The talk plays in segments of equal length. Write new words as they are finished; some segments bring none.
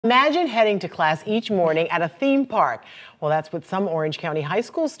Imagine heading to class each morning at a theme park. Well, that's what some Orange County high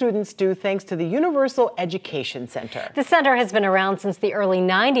school students do thanks to the Universal Education Center. The center has been around since the early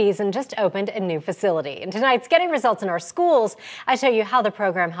 90s and just opened a new facility. In tonight's Getting Results in Our Schools, I show you how the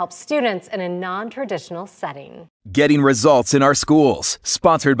program helps students in a non-traditional setting. Getting Results in Our Schools,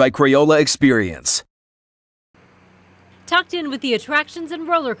 sponsored by Crayola Experience. Tucked in with the attractions and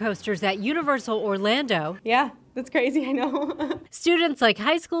roller coasters at Universal Orlando. Yeah, that's crazy, I know. Students like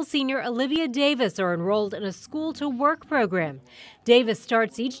high school senior Olivia Davis are enrolled in a school-to-work program. Davis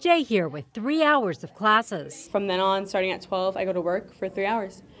starts each day here with 3 hours of classes. From then on, starting at 12, I go to work for 3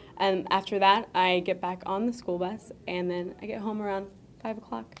 hours. And after that, I get back on the school bus, and then I get home around 5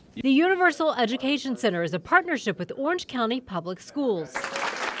 o'clock. The Universal Education Center is a partnership with Orange County Public Schools.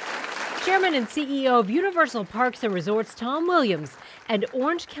 Chairman and CEO of Universal Parks and Resorts Tom Williams and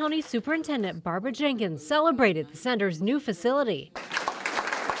Orange County Superintendent Barbara Jenkins celebrated the center's new facility.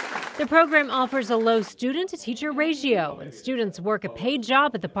 The program offers a low student-to-teacher ratio, and students work a paid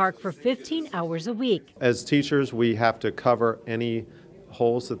job at the park for 15 hours a week. As teachers, we have to cover any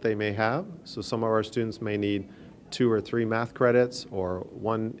holes that they may have. So some of our students may need 2 or 3 math credits or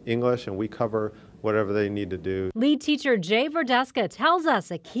 1 English, and we cover whatever they need to do. Lead teacher Jay Verdeska tells us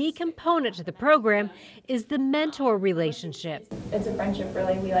a key component to the program is the mentor relationship. It's a friendship,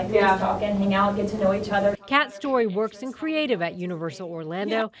 really. We like to just talk and hang out, get to know each other. Kat Story works in creative at Universal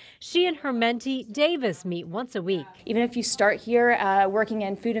Orlando. She and her mentee Davis meet once a week. Even if you start here working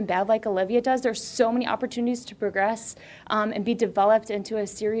in food and bev like Olivia does, there's so many opportunities to progress and be developed into a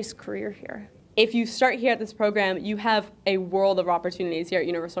serious career here. If you start here at this program, you have a world of opportunities here at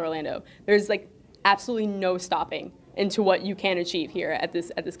Universal Orlando. There's absolutely no stopping into what you can achieve here at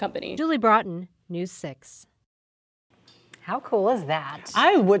this company. Julie Broughton, News 6. How cool is that?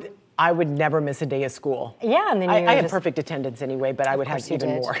 I would never miss a day of school. Yeah, and then I had perfect attendance anyway, but I would have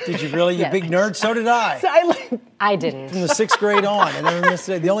even more. Did you really? You big nerd? So did I. So I didn't. From the 6th grade on, I never missed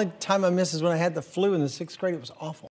a day. The only time I missed is when I had the flu in the 6th grade. It was awful.